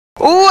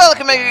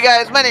Welcome back, you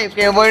guys. My name's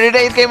GamerBoy.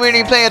 Today's game we're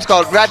going to be playing is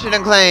called Ratchet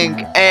and Clank,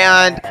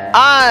 and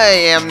I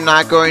am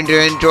not going to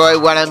enjoy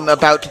what I'm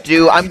about to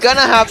do. I'm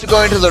gonna have to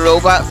go into the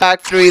robot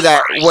factory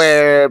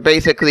where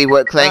basically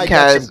what Clank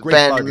has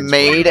been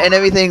made and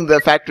everything, the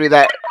factory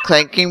that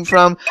Clank came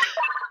from.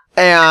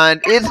 And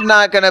it's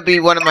not gonna be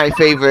one of my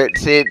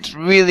favorites. It's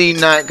really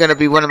not gonna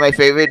be one of my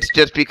favorites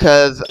just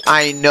because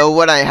I know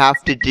what I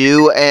have to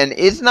do, and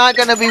it's not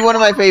gonna be one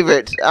of my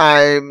favorites.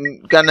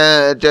 I'm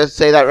gonna just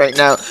say that right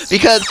now.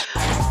 Because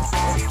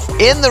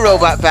in the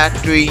robot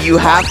factory, you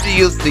have to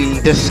use the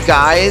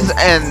disguise,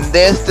 and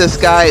this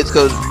disguise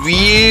goes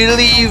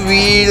really,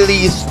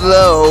 really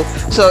slow.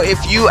 So if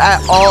you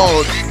at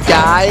all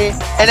die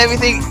and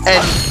everything,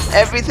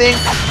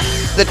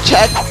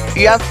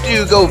 you have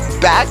to go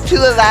back to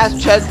the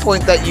last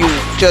checkpoint that you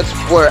just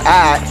were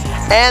at,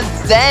 and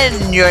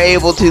then you're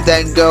able to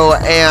then go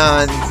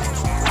and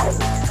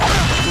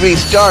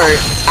restart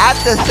at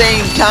the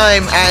same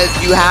time as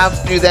you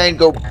have to then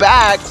go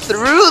back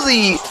through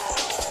the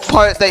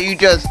part that you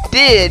just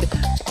did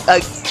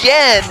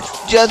again,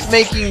 just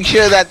making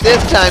sure that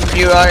this time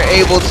you are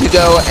able to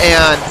go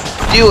and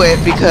do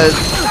it, because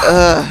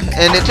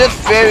and it's just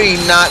very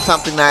not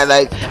something that I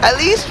like. At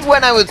least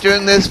when I was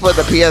doing this for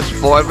the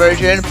PS4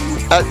 version,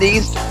 at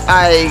least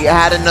I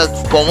had enough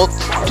gold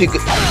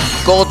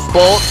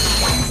bolts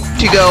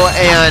to go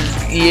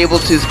and be able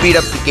to speed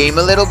up the game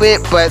a little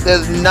bit, but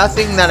there's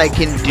nothing that I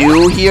can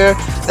do here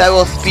that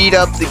will speed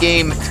up the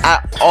game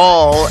at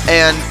all.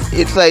 And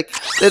it's like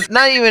there's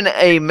not even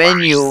a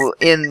menu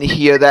in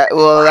here that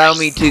will allow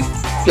me to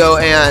go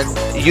and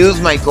use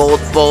my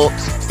gold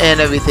bolts and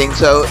everything.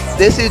 So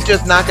this is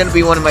just not going to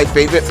be one of my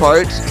favorite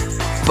parts,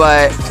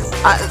 but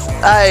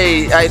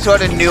I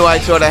sort of knew I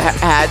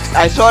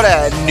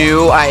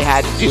knew I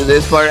had to do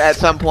this part at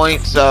some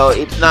point, so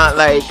it's not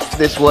like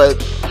this was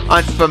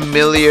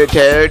unfamiliar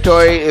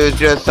territory. It was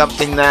just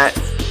something that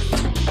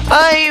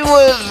I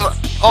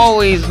was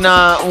always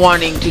not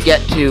wanting to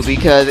get to,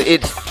 because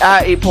it's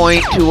at a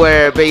point to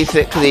where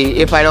basically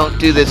if I don't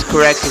do this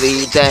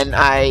correctly, then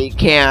I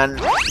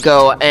can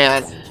go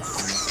and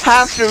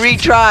have to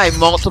retry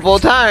multiple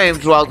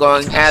times while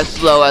going as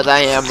slow as I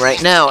am right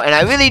now. And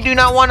I really do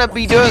not want to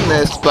be doing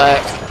this,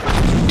 but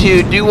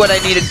to do what I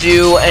need to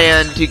do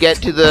and to get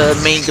to the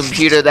main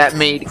computer that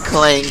made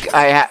Clank,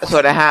 I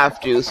sort of have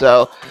to.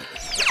 So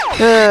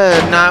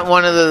not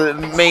one of the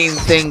main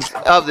things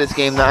of this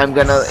game that I'm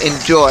gonna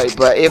enjoy,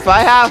 but if I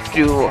have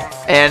to,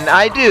 and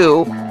I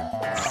do,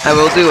 I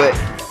will do it.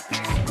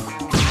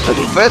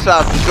 Okay, first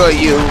off, destroy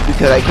you,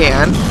 because I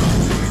can.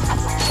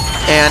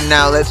 And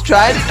now let's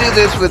try to do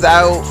this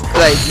without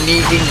like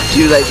needing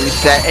to like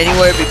reset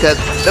anywhere, because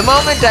the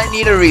moment I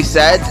need a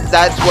reset,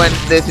 that's when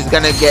this is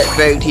gonna get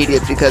very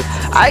tedious, because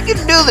I can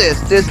do this.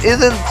 This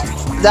isn't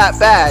that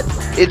bad.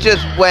 It's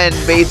just when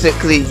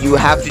basically you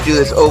have to do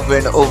this over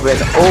and over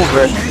and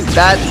over,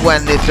 that's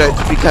when it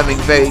starts becoming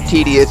very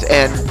tedious,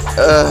 and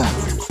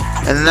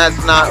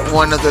that's not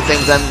one of the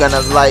things I'm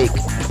gonna like.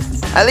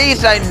 At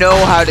least I know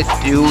how to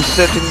do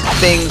certain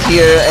things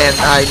here, and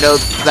I know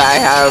that I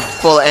have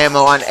full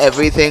ammo on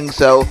everything,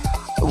 so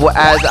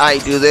as I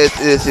do this,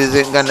 this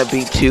isn't gonna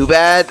be too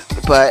bad,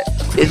 but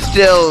it's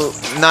still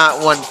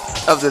not one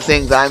of the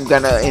things I'm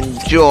gonna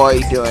enjoy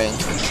doing.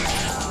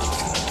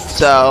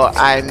 So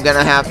I'm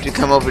gonna have to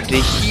come over to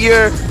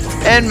here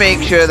and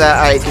make sure that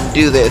I can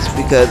do this,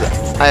 because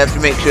I have to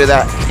make sure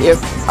that if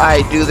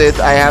I do this,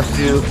 I have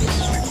to...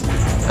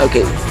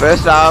 Okay,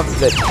 first off,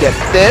 let's get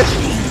this.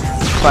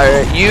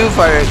 Fire at you,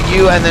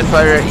 and then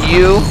fire at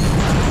you.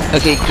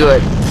 Okay,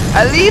 good.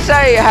 At least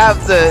I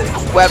have the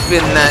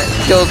weapon that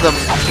kills them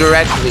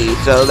directly,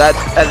 so that's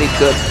at least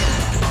good.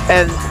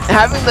 And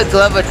having the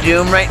Glove of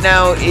Doom right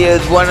now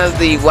is one of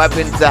the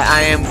weapons that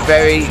I am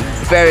very,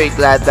 very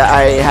glad that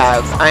I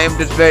have. I am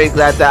just very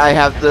glad that I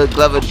have the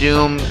Glove of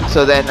Doom,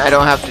 so then I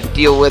don't have to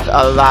deal with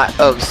a lot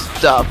of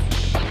stuff.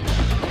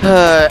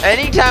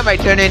 Anytime I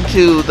turn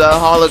into the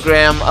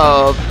hologram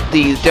of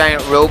these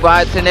giant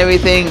robots and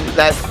everything,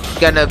 that's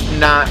gonna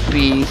not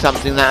be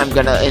something that I'm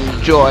gonna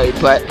enjoy,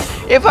 but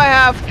if I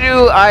have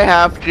to, I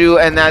have to,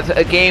 and that's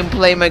a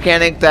gameplay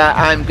mechanic that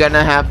I'm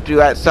gonna have to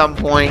at some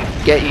point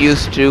get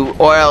used to,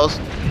 or else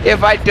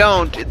if I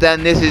don't,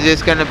 then this is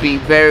just gonna be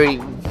very,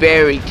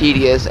 very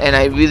tedious, and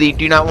I really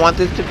do not want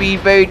this to be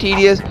very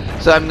tedious,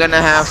 so I'm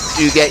gonna have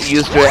to get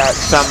used to it at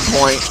some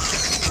point.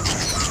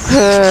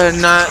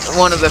 Not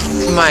one of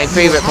my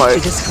favorite parts.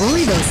 To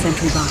destroy those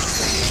sentry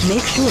bots.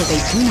 Make sure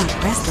they do not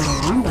press that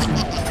alarm button.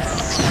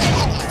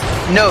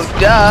 No,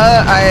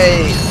 duh,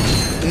 I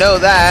know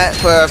that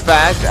for a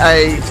fact.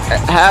 I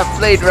have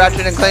played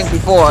Ratchet and Clank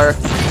before.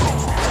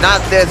 Not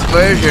this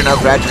version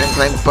of Ratchet and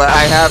Clank, but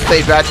I have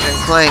played Ratchet and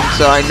Clank,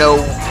 so I know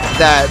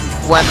that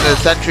when the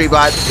sentry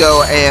bots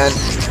go and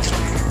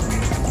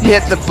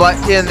hit the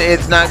button,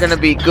 it's not gonna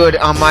be good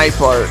on my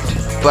part.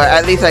 But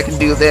at least I can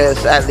do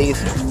this, at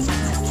least.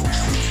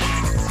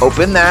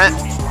 Open that.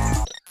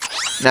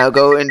 Now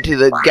go into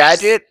the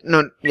gadget.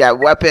 No, yeah,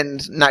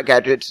 weapons, not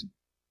gadgets.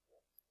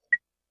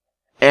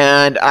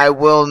 And I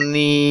will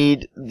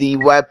need the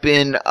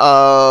weapon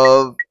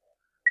of...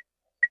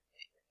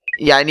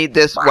 Yeah, I need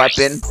this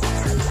weapon.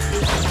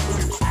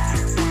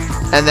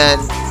 And then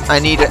I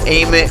need to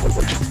aim it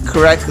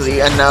correctly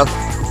enough.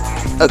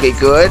 Okay,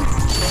 good.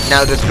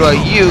 Now destroy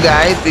you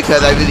guys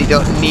because I really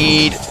don't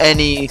need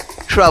any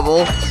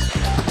trouble.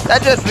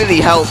 That just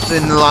really helps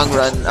in the long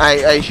run.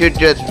 I should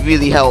just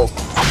really have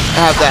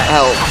that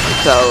help.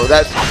 So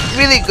that's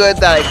really good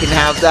that I can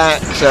have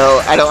that, so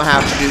I don't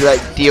have to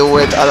like deal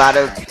with a lot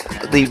of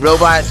the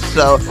robots.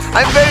 So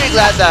I'm very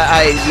glad that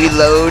I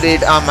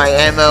reloaded on my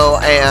ammo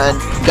and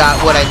got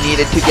what I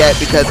needed to get,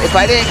 because if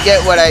I didn't get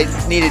what I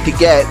needed to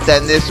get,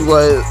 then this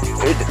would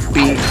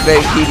be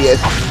very tedious.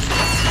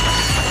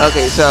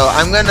 Okay, so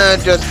I'm gonna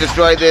just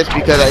destroy this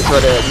because I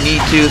sort of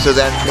need to, so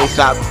then they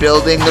stop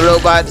building the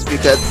robots,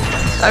 because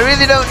I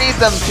really don't need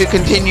them to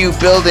continue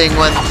building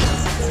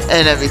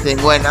and everything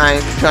when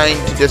I'm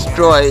trying to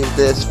destroy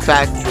this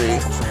factory.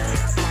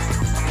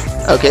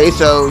 Okay,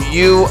 so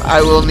you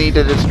I will need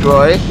to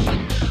destroy.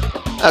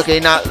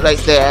 Okay, not like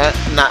that,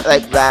 not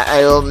like that.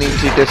 I will need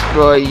to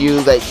destroy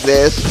you like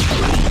this.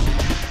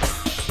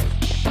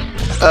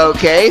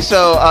 Okay,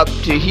 so up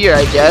to here,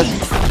 I guess.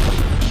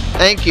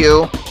 Thank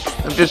you.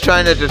 I'm just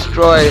trying to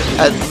destroy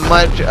as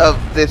much of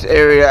this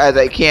area as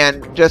I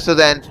can, just so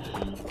then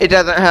it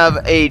doesn't have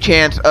a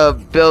chance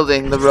of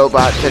building the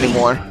robots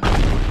anymore.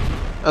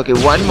 Okay,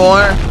 one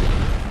more.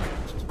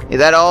 Is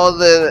that all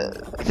the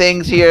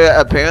things here?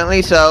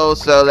 Apparently so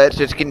let's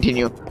just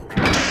continue.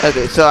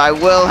 Okay, so I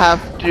will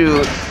have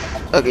to...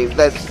 Okay,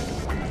 let's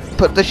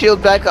put the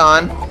shield back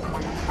on.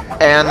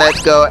 And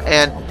let's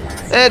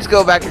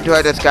go back into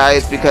our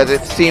disguise, because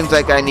it seems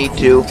like I need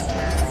to.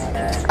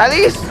 At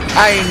least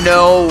I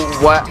know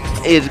what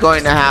is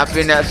going to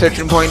happen at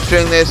certain points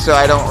during this, so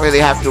I don't really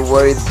have to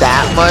worry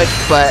that much.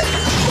 But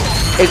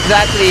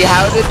exactly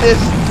how did this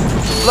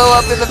blow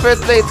up in the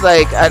first place?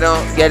 Like, I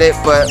don't get it,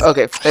 but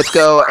okay, let's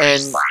go.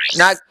 And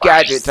not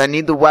gadgets, I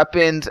need the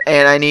weapons,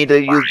 and I need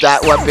to use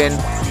that weapon,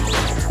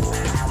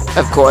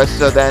 of course.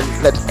 So then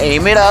let's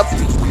aim it up.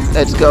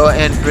 Let's go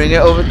and bring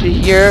it over to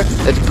here.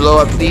 Let's blow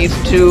up these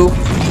two.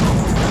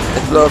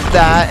 Let's blow up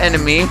that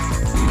enemy.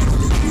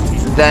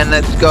 Then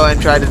let's go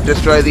and try to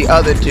destroy the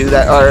other two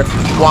that are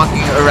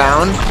walking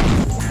around.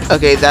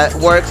 Okay, that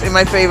works in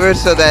my favor,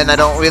 so then I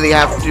don't really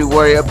have to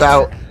worry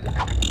about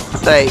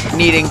like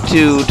needing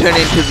to turn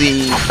into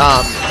the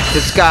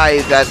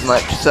disguise as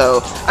much.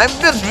 So I'm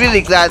just really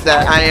glad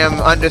that I am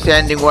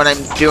understanding what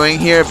I'm doing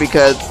here,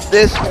 because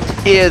this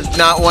is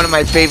not one of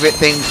my favorite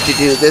things to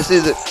do. This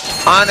is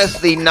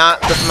honestly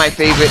not my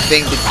favorite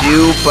thing to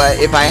do, but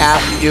if I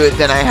have to do it,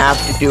 then I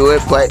have to do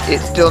it. But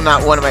it's still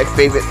not one of my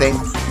favorite things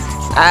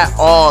at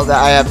all that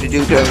I have to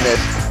do during this.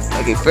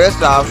 Okay,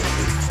 first off,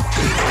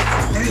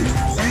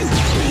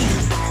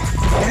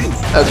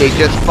 okay,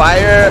 just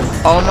fire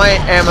all my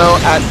ammo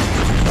at...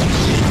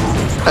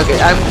 Okay,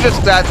 I'm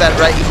just glad that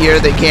right here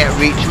they can't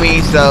reach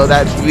me, so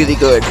that's really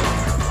good.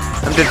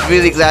 I'm just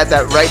really glad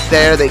that right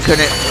there they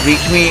couldn't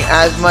reach me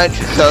as much,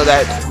 so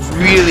that's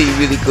really,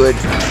 really good.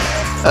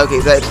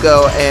 Okay, let's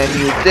go and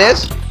use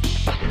this.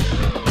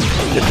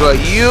 Destroy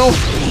you,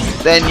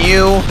 then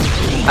you.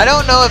 I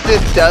don't know if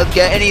this does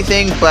get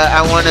anything, but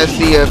I want to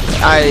see if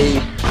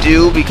I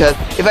do, because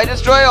if I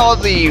destroy all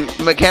the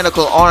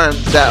mechanical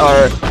arms that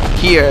are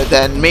here,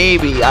 then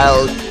maybe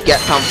I'll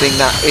get something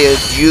that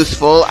is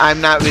useful.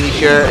 I'm not really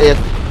sure if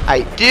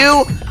I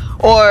do,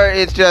 or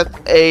it's just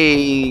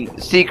a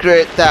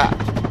secret that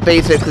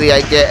basically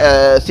I get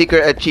a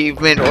secret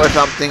achievement or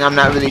something. I'm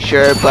not really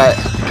sure, but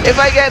if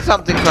I get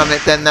something from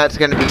it, then that's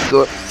gonna be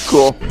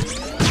cool.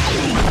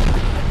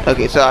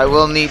 Okay, so I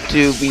will need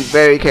to be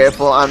very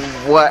careful on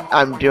what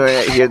I'm doing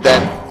right here then.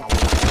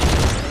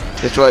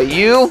 Destroy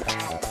you.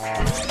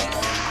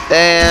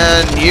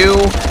 Then you.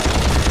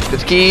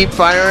 Just keep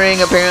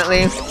firing,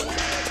 apparently.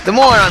 The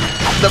more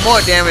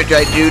damage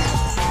I do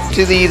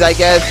to these, I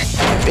guess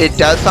it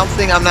does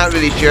something. I'm not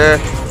really sure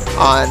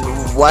on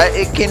what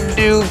it can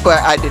do,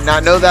 but I did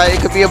not know that it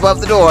could be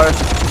above the door.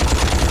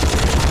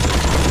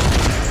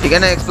 You're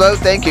gonna explode?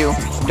 Thank you.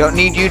 Don't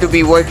need you to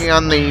be working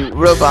on the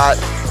robot.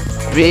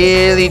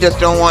 Really just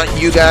don't want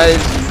you guys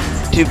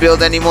to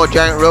build any more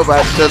giant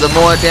robots, so the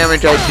more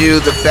damage I do,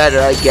 the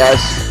better, I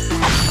guess.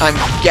 I'm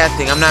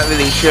guessing. I'm not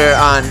really sure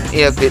on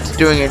if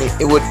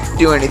it would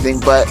do anything,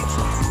 but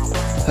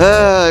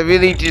I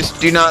really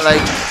just do not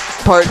like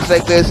parts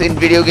like this in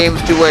video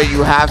games, to where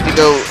you have to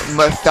go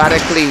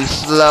methodically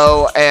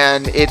slow,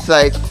 and it's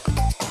like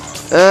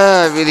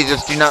I really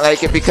just do not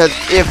like it, because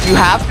if you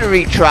have to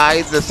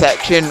retry the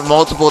section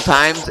multiple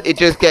times, it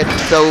just gets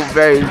so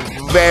very,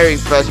 very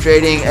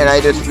frustrating, and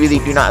I just really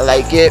do not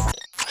like it.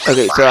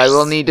 Okay, so I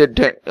will need to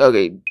turn...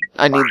 Okay,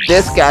 I need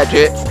this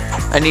gadget.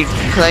 I need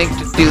Clank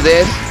to do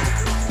this.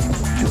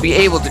 To be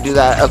able to do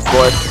that, of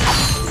course.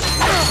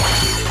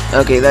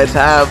 Okay, let's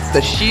have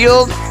the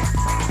shield.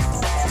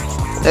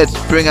 Let's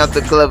bring out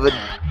the glove of...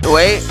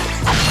 Wait.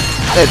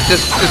 Let's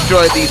just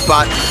destroy these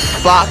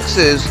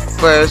boxes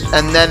first,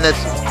 and then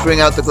let's bring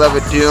out the glove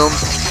of doom.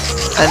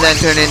 and then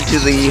turn into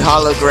the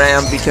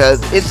hologram,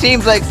 because it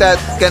seems like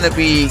that's gonna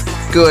be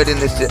good in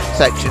this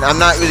section. I'm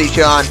not really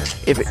sure on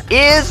if it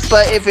is,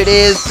 but if it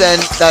is, then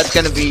that's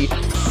gonna be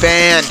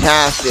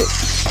fantastic.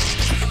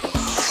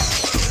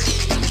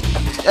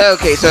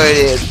 Okay, so it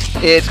is.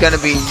 It's gonna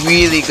be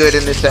really good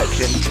in this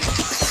section.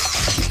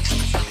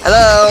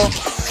 Hello?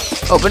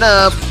 Open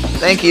up.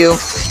 Thank you.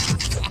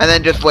 And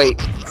then just wait.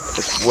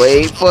 Just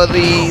wait for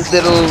the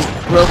little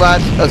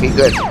robots. Okay,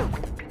 good.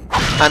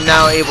 I'm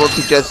now able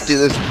to just do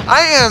this.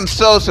 I am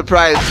so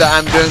surprised that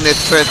I'm doing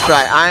this first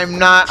try. I'm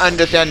not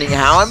understanding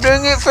how I'm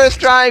doing it first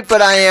try,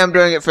 but I am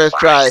doing it first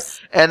try.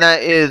 And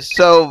that is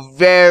so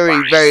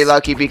very, very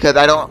lucky, because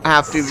I don't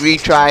have to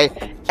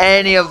retry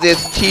any of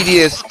this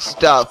tedious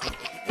stuff.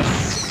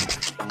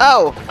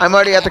 Oh, I'm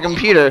already at the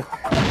computer.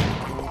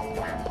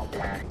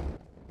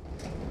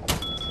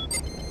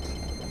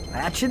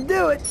 That should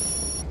do it.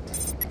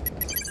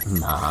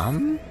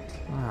 Mom?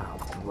 Oh,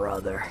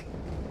 brother.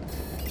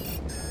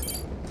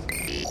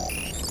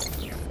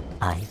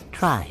 I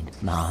tried,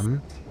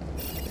 Mom.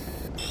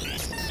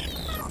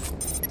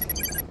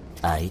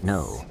 I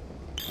know.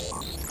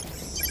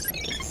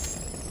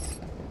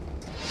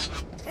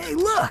 Hey,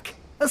 look!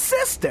 A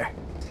sister!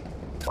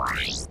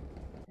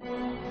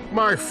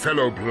 My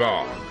fellow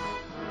Blog,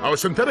 our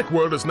synthetic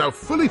world is now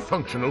fully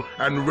functional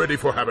and ready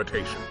for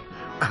habitation.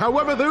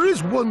 However, there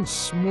is one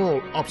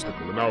small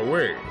obstacle in our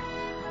way.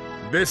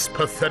 This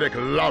pathetic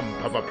lump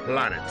of a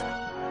planet.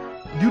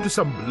 Due to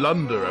some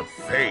blunder of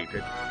fate,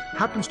 it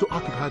happens to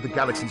occupy the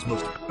galaxy's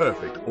most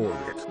perfect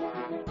orbit.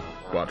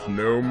 But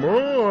no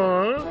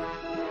more.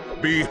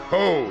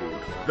 Behold,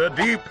 the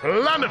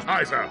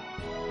Deplanetizer,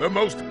 the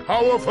most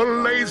powerful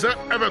laser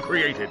ever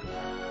created.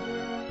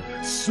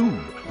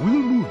 Soon, we'll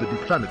move the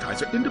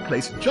Deplanetizer into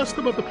place just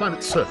above the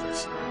planet's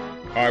surface.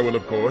 I will,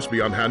 of course, be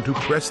on hand to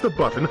press the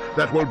button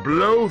that will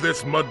blow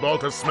this mudball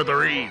to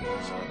smithereens.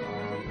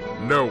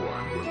 No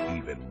one will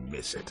even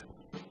miss it.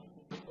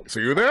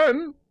 See you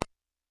then!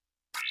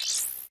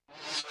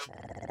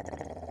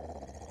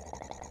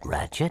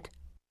 Ratchet,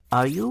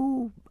 are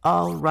you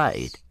all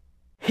right?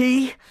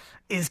 He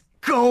is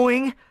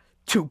going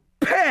to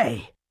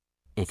pay!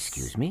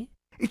 Excuse me?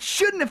 It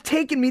shouldn't have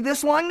taken me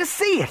this long to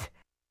see it!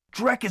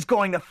 Drek is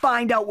going to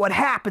find out what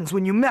happens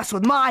when you mess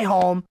with my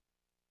home!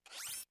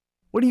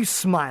 What are you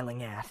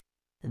smiling at?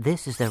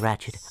 This is the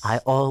Ratchet I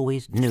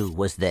always knew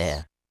was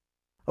there.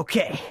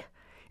 Okay,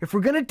 if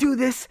we're gonna do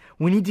this,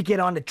 we need to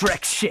get onto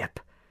Drek's ship.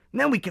 And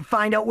then we can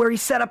find out where he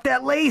set up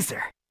that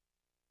laser.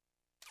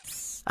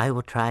 I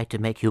will try to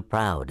make you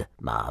proud,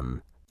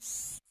 Mom.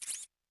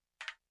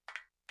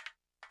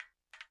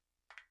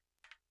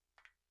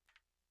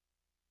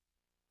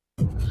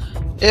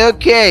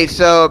 Okay,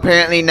 so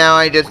apparently now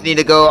I just need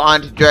to go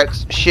onto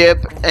Drek's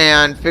ship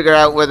and figure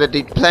out where the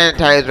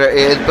Deplanetizer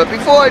is. But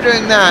before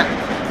doing that,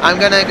 I'm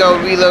gonna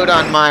go reload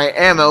on my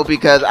ammo,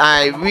 because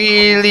I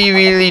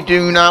really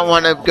do not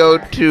want to go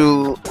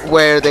to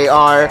where they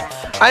are.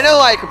 I know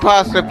I could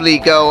possibly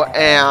go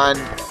and...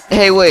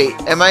 Hey, wait,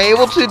 am I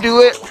able to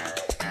do it?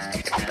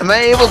 Am I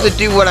able to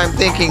do what I'm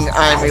thinking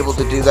I'm able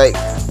to do? Like,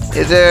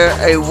 is there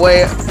a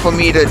way for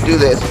me to do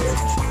this?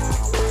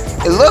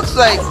 It looks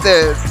like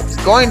there's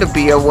going to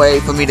be a way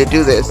for me to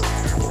do this.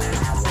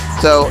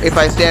 So if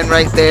I stand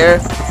right there,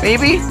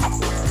 maybe?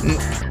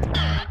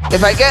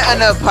 If I get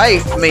enough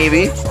height,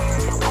 maybe.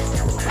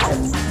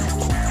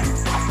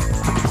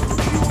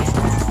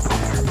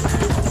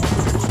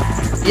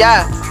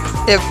 Yeah,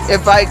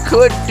 if I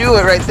could do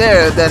it right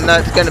there, then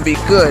that's gonna be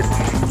good.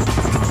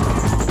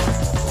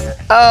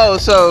 Oh,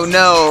 so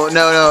no,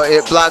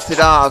 it blocks it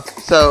off.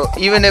 So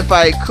even if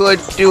I could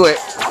do it,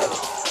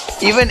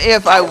 even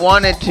if I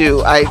wanted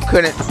to, I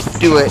couldn't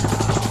do it.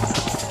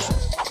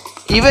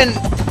 Even,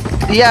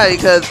 yeah,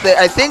 because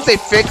I think they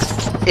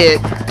fixed it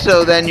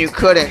so then you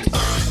couldn't.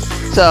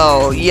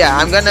 So yeah,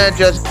 I'm gonna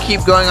just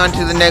keep going on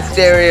to the next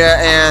area,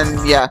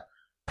 and yeah.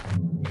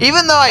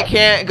 Even though I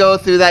can't go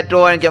through that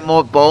door and get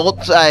more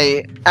bolts,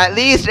 I at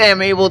least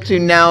am able to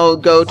now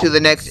go to the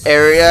next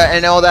area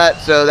and all that,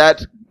 so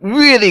that's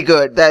really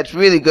good. That's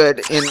really good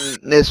in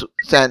this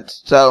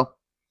sense, so.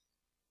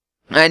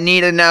 I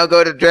need to now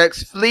go to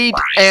Drek's fleet,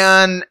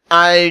 and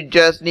I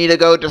just need to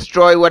go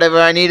destroy whatever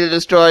I need to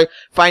destroy,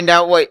 find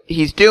out what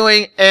he's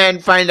doing,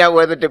 and find out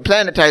where the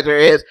Deplanetizer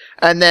is,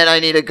 and then I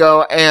need to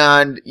go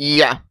and,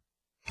 yeah.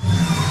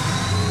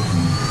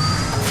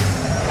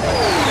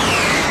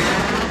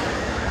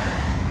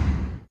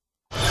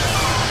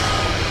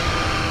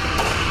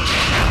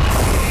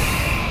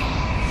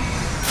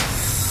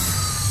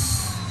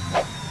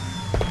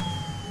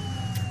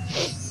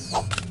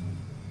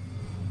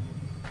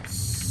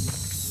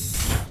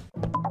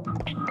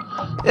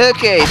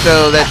 Okay,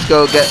 so let's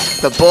go get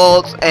the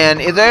bolts,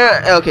 and is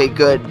there... Okay,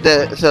 good.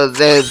 So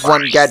there's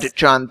one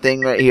Gadgetron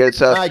thing right here,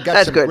 so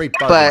that's good.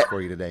 But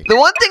the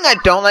one thing I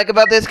don't like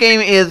about this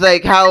game is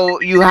like how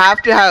you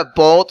have to have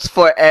bolts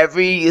for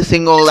every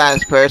single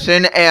last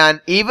person,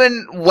 and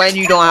even when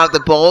you don't have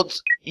the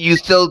bolts, you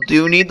still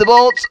do need the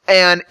bolts,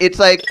 and it's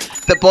like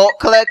the bolt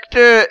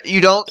collector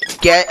you don't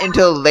get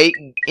until late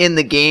in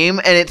the game,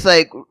 and it's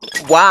like,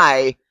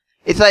 why?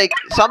 It's like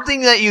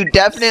something that you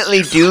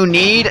definitely do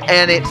need,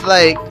 and it's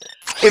like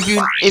if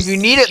you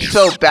need it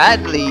so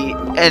badly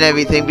and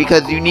everything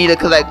because you need to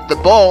collect the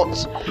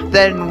bolts,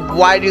 then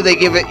why do they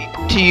give it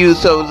to you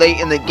so late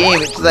in the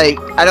game? It's like,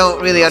 I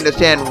don't really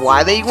understand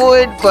why they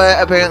would,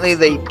 but apparently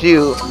they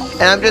do.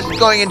 And I'm just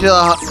going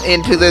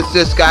into this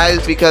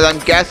disguise because I'm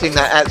guessing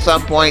that at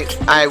some point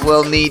I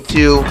will need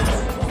to.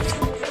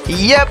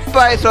 Yep,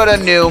 I sorta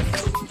knew.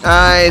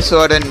 I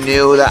sorta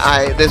knew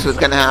that this was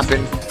gonna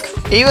happen.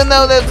 Even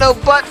though there's no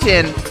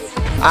button,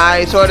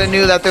 I sorta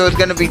knew that there was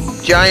gonna be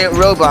giant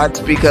robots,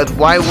 because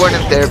why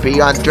wouldn't there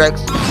be on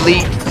Drek's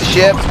fleet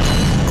ship?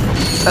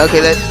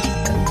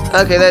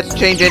 Okay, let's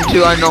change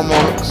into our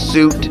normal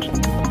suit.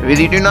 I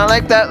really do not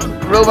like that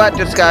robot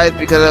disguise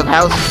because of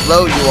how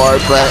slow you are,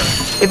 but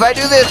if I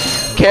do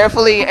this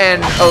carefully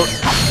and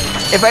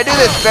if I do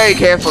this very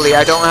carefully,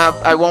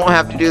 I won't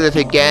have to do this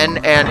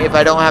again, and if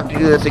I don't have to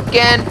do this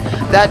again,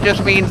 that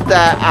just means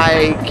that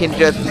I can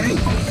just...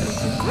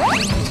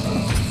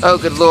 Oh,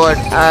 good lord,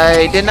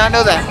 I did not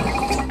know that.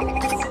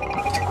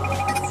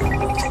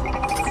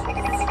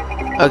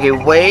 Okay,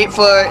 wait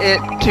for it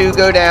to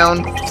go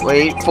down.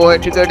 Wait for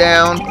it to go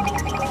down.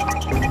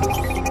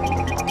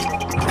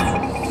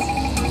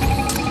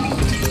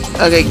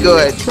 Okay,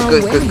 good.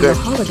 Good.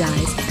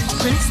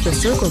 Press the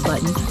circle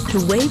button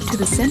to wave to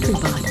the sentry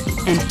bot,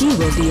 and he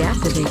will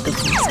deactivate the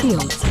force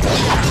fields.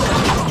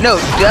 No,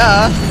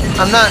 duh!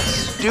 I'm not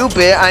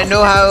stupid. I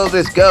know how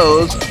this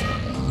goes.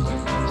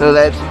 So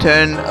let's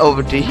turn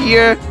over to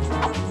here.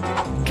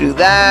 Do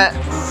that.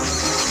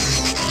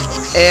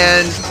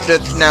 And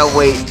just now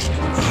wait.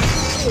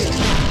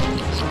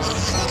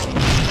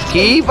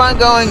 Keep on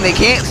going. They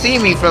can't see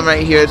me from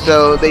right here,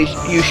 so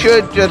you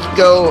should just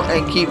go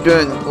and keep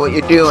doing what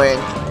you're doing.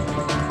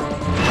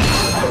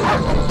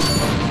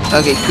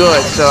 Okay,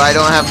 good. So I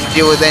don't have to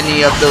deal with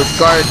any of those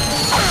guard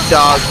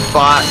dog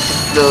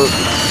bots, those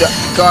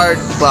guard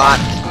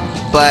bots.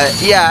 But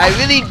yeah, I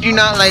really do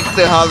not like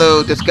the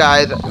hollow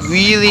disguise.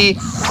 Really,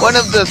 one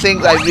of the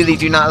things I really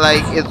do not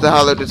like is the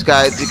hollow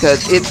disguise,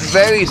 because it's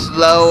very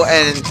slow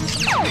and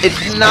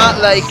it's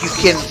not like you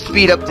can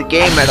speed up the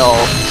game at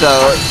all. So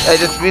I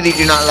just really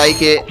do not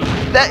like it.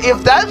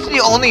 If that's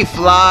the only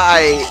flaw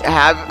I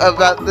have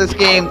about this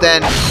game,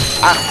 then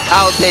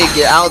I'll take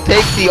it. I'll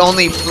take the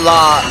only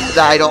flaw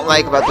that I don't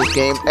like about this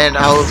game, and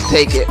I'll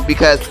take it,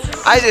 because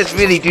I just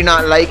really do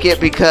not like it,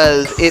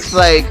 because it's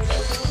like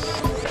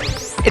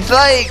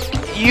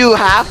you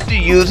have to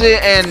use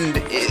it, and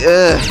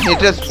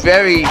it's just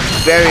very,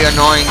 very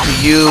annoying to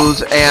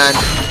use, and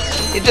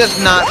it's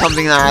just not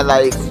something that I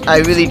like. I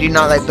really do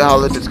not like the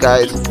hollow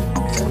disguise.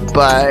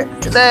 But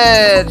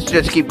let's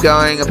just keep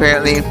going,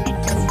 apparently.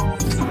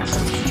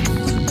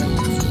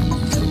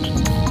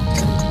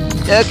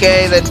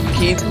 Okay,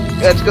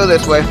 let's go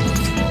this way.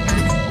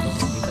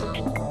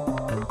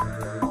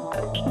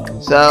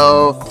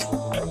 So,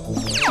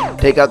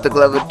 take out the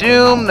Glove of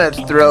Doom, let's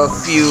throw a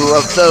few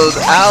of those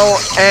out,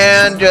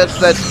 and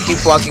just let's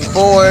keep walking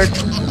forward.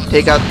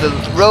 Take out the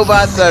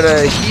robots that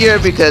are here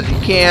because you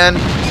can.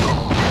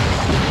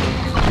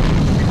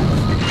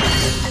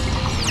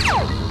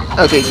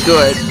 Okay,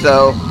 good,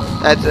 so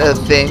that's a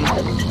thing.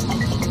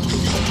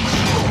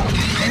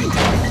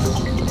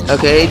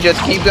 Okay,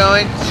 just keep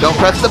going. Don't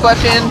press the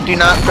button. Do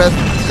not press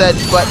that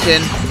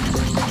button.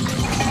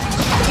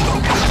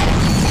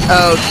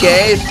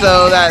 Okay,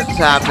 so that's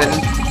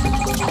happened.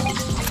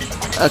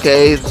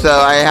 Okay, so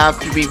I have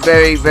to be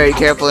very, very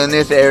careful in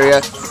this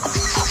area.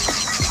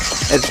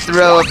 Let's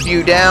throw a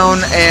few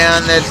down,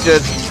 and let's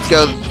just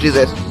go do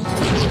this.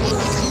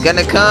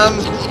 Gonna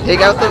come. Take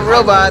out the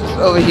robots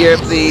over here,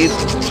 please.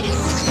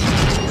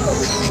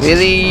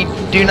 Really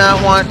do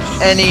not want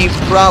any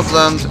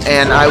problems,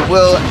 and I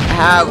will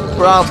have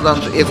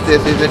problems if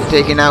this isn't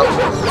taken out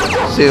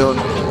soon.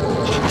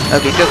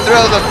 Okay, just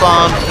throw the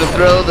bombs, just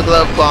throw the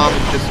glove bomb,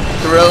 just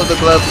throw the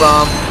glove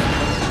bomb.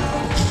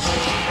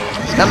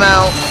 Come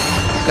out,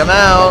 come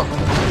out.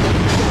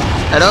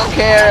 I don't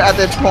care at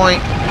this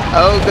point.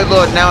 Oh, good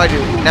lord, now I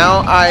do.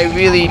 Now I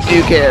really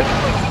do care.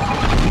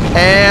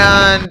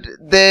 And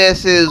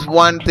this is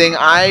one thing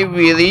I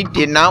really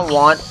did not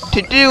want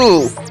to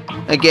do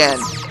again.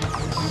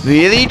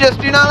 Really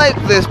just do not like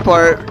this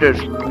part.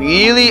 Just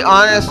really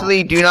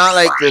honestly do not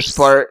like this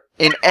part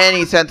in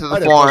any sense of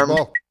the form.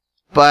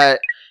 But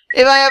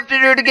if I have to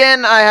do it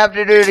again, I have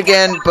to do it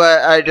again.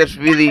 But I just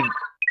really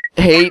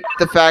hate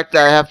the fact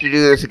that I have to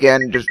do this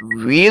again. It just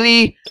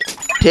really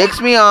ticks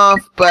me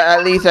off. But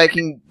at least I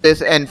can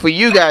this, and for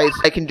you guys,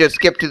 I can just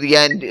skip to the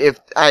end if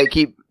I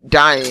keep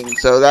dying.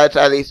 So that's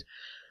at least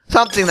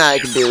something that I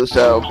can do.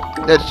 So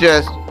let's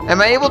just,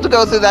 am I able to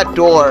go through that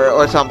door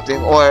or something,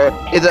 or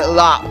is it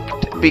locked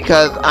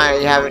because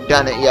I haven't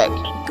done it yet?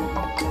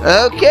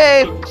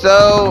 Okay,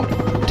 so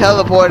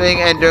teleporting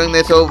and doing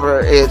this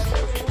over is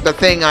the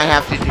thing I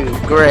have to do.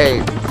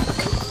 Great.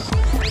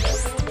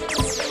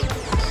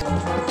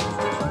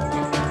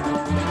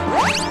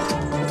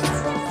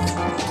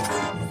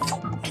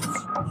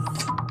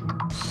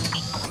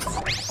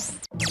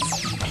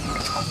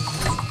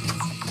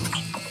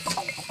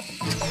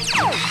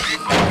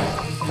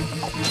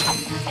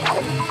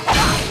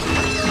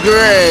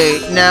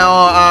 great.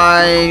 Now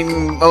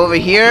I'm over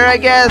here, I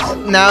guess.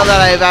 Now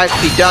that I've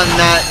actually done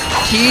that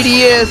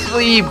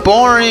tediously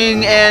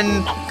boring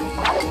and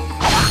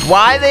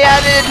why they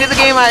added it to the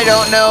game, I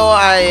don't know.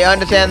 I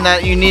understand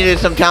that you needed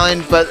some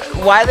talent, but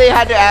why they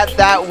had to add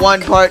that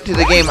one part to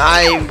the game,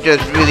 I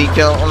just really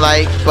don't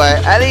like.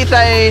 But at least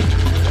I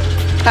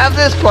have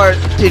this part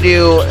to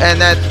do, and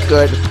that's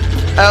good.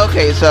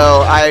 Okay,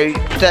 so I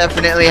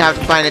definitely have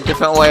to find a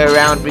different way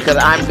around because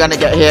I'm gonna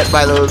get hit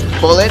by those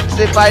bullets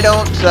if I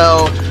don't.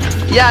 So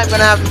yeah, I'm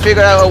gonna have to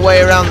figure out a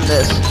way around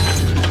this.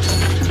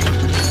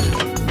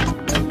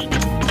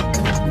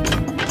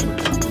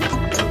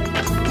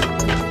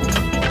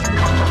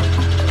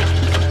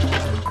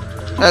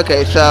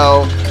 Okay,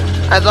 so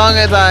as long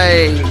as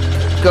I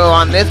go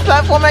on this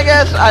platform, I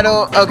guess, I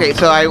don't... Okay,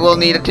 so I will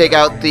need to take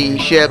out the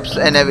ships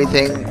and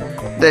everything.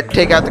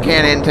 Take out the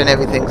cannons and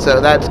everything, so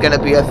that's gonna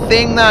be a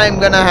thing that I'm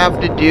gonna have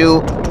to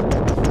do.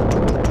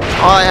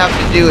 All I have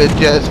to do is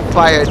just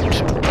fire,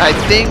 I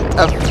think,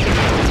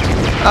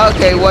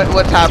 okay,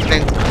 what's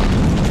happening?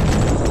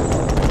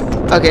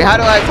 Okay, how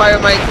do I fire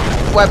my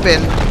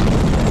weapon?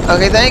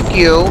 Okay, thank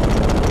you.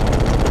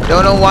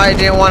 Don't know why it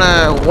didn't want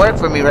to work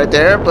for me right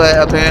there, but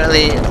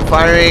apparently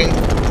firing...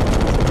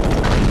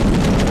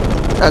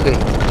 Okay,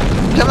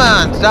 come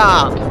on,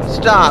 stop.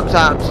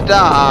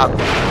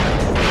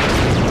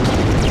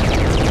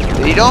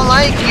 If you don't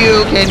like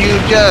you, can you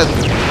just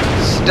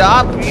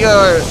stop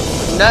your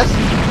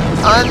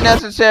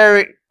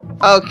unnecessary...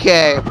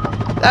 Okay,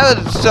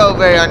 that was so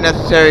very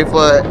unnecessary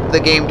for the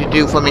game to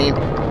do for me.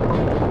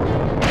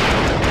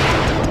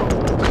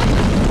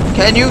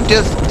 Can you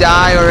just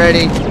die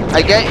already?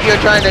 I get you're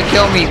trying to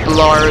kill me,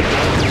 Blarg.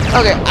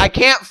 Okay, I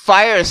can't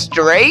fire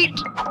straight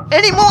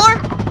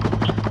anymore?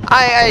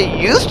 I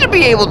used to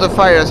be able to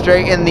fire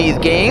straight in these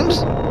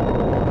games.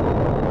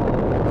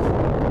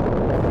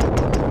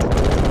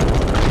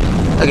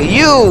 Okay,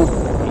 you!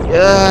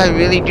 I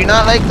really do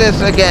not like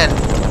this again.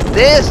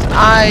 This,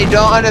 I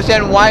don't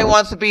understand why it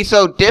wants to be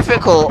so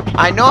difficult.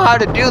 I know how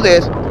to do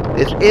this.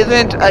 This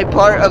isn't a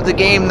part of the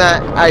game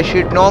that I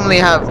should normally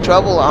have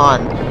trouble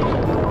on.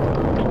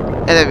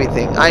 And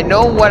everything. I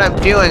know what I'm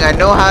doing. I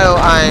know how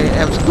I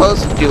am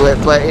supposed to do it,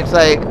 but it's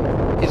like,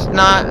 it's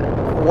not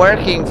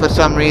working for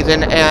some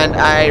reason, and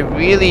I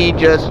really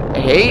just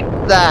hate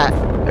that.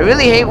 I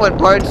really hate when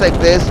parts like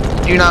this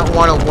do not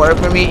want to work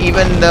for me,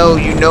 even though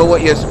you know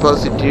what you're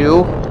supposed to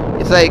do.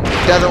 It's like,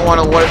 it doesn't want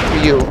to work for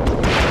you.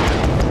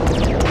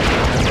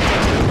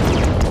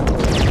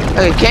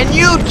 Okay, can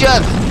you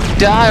just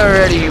die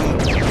already?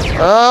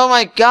 Oh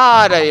my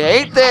god, I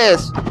hate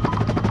this.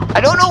 I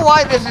don't know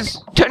why this is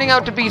turning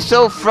out to be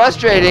so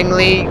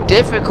frustratingly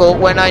difficult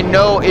when I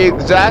know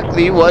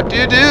exactly what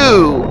to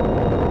do.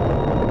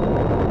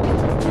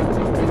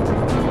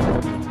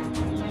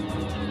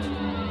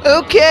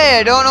 Okay,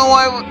 I don't know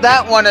why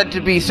that wanted to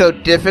be so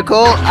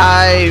difficult.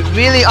 I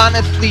really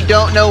honestly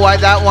don't know why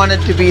that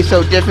wanted to be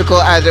so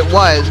difficult as it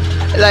was.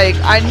 Like,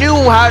 I knew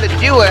how to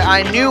do it.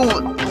 I knew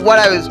what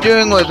I was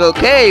doing was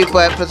okay,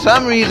 but for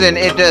some reason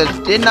it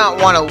just did not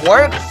want to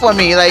work for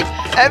me. Like,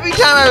 every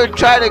time I would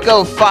try to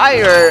go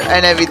fire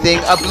and everything,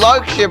 a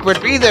Blarg ship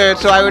would be there,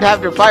 so I would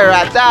have to fire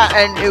at that,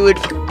 and it would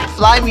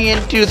fly me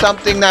into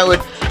something that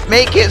would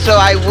make it so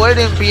I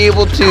wouldn't be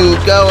able to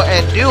go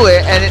and do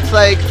it, and it's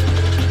like,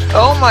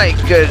 oh my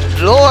good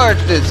lord,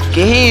 this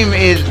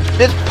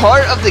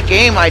part of the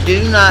game I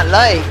do not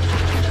like.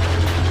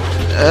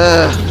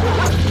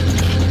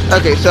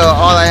 Okay, so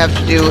all I have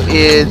to do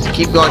is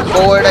keep going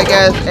forward, I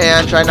guess,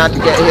 and try not to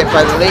get hit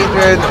by the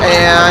lasers,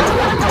 and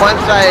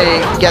once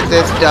I get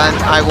this done,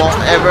 I won't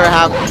ever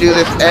have to do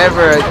this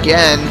ever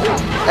again.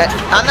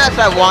 Unless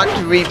I want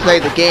to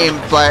replay the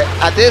game, but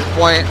at this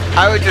point,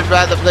 I would just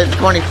rather play the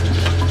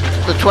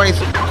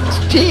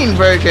 2016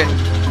 version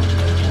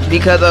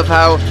because of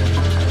how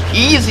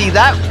easy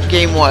that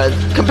game was.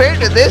 Compared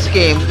to this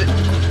game,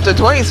 the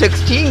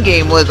 2016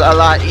 game was a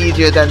lot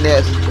easier than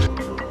this.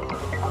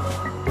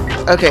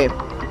 Okay,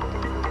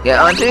 get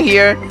onto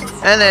here,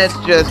 and let's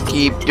just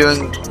keep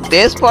doing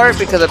this part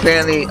because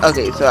apparently,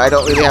 okay, so I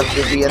don't really have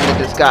to be in the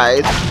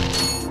disguise.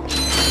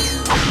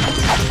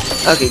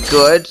 Okay,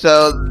 good,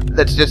 so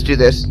let's just do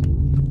this.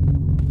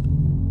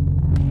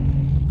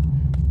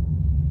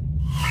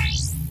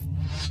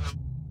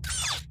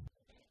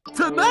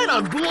 Tonight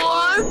on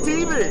Blind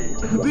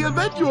TV, the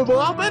event you have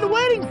all been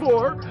waiting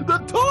for, the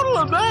total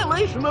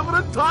annihilation of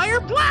an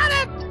entire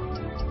planet!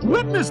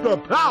 Witness the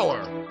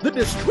power, the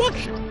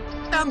destruction,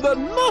 and the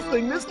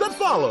nothingness that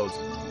follows.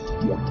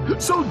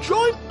 So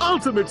join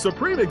Ultimate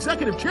Supreme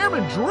Executive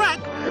Chairman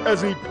Drek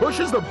as he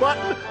pushes the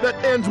button that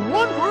ends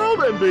one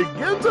world and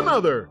begins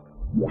another.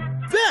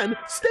 Then,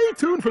 stay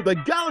tuned for the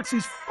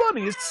galaxy's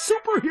funniest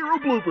superhero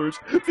bloopers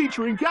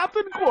featuring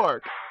Captain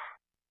Quark.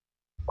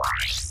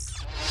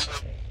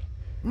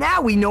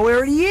 Now we know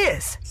where he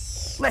is.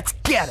 Let's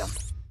get him.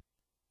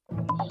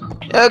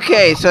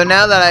 Okay, so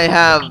now that I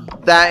have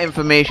that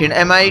information,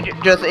 am I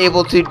just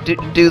able to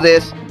do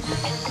this?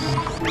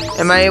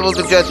 Am I able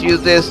to just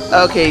use this?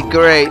 Okay,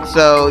 great.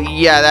 So,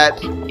 yeah,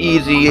 that's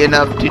easy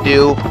enough to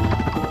do.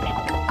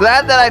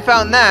 glad that I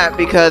found that,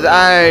 because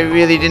I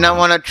really did not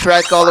want to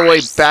trek all the way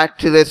back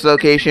to this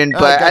location,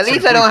 but at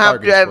least I don't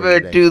have to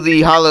ever do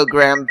the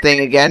hologram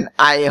thing again.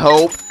 I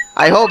hope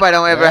I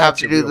don't ever have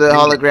to do the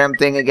hologram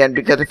thing again,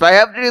 because if I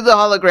have to do the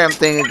hologram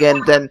thing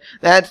again, then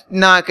that's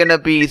not gonna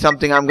be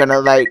something I'm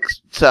gonna like.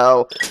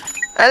 So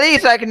at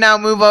least I can now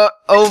move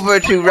over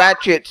to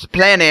Ratchet's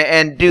planet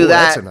and do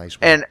that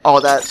and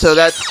all that. So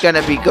that's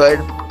gonna be good.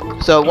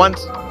 So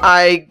once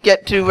I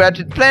get to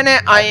Ratchet's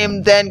planet, I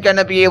am then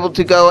gonna be able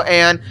to go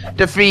and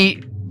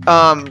defeat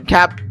Commander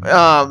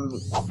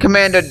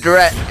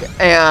Drek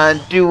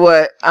and do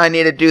what I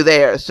need to do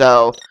there.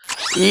 So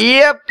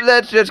yep,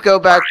 let's just go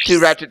back to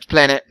Ratchet's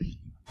planet.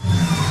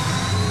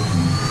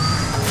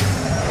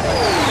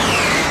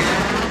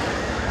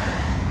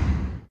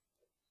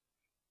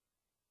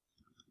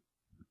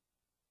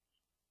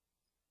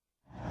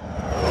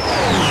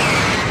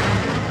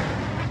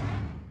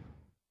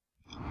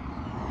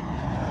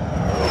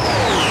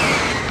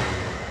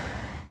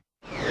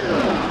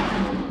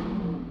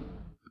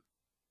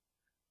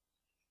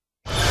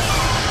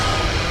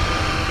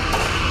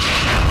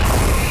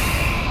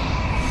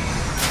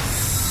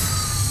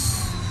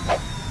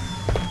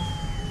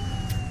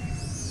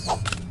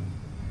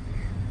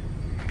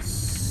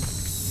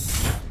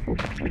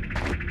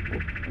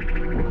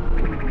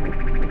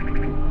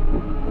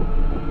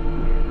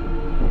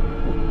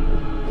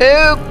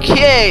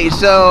 Okay,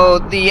 so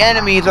the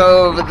enemies are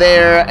over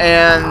there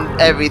and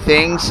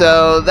everything,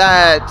 so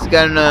that's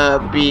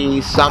gonna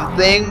be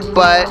something,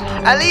 but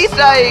at least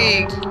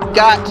I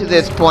got to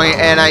this point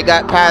and I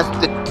got past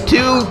the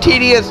 2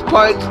 tedious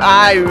parts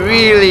I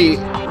really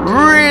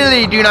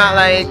do not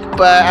like,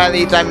 but at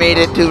least I made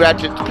it to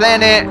Ratchet's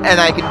planet and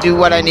I can do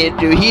what I need to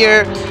do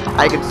here.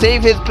 I can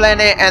save his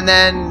planet and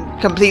then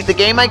complete the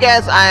game, I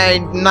guess.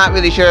 I'm not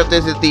really sure if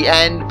this is the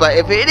end, but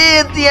if it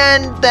is the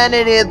end, then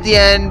it is the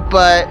end.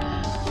 But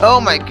oh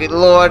my good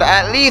lord,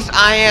 at least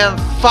I am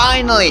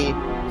finally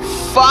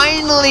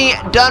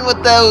done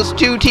with those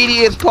 2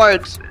 tedious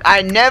parts.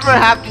 I never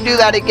have to do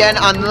that again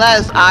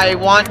unless I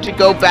want to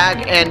go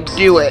back and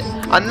do it.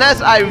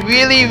 Unless I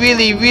really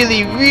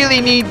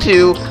need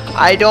to,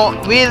 I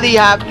don't really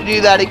have to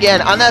do that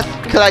again, unless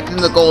collecting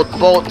the gold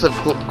bolts, of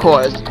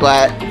course.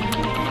 But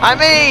I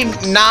may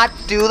not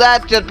do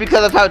that just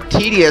because of how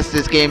tedious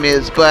this game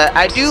is, but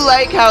I do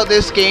like how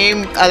this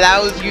game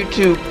allows you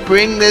to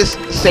bring this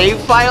save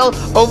file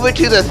over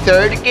to the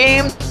 3rd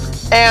game,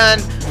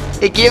 and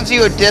it gives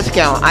you a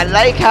discount. I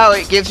like how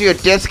it gives you a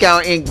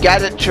discount in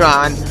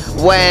Gatatron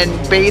when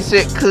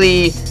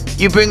basically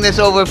you bring this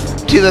over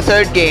to the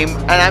 3rd game,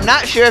 and I'm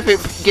not sure if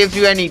it gives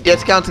you any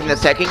discounts in the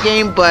 2nd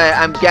game, but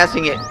I'm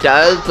guessing it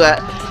does.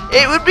 But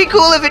it would be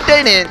cool if it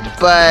didn't,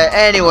 but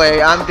anyway,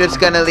 I'm just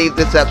gonna leave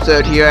this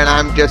episode here and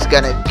I'm just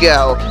gonna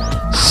go.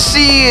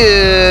 See you!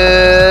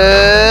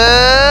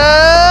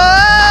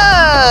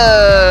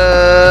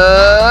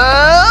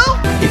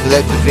 If you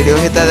liked this video,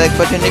 hit that like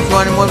button. If you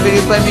want more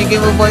videos by me,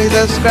 GamerBoy, hit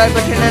that subscribe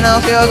button, and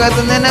I'll see you all guys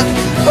in the next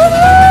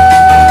video.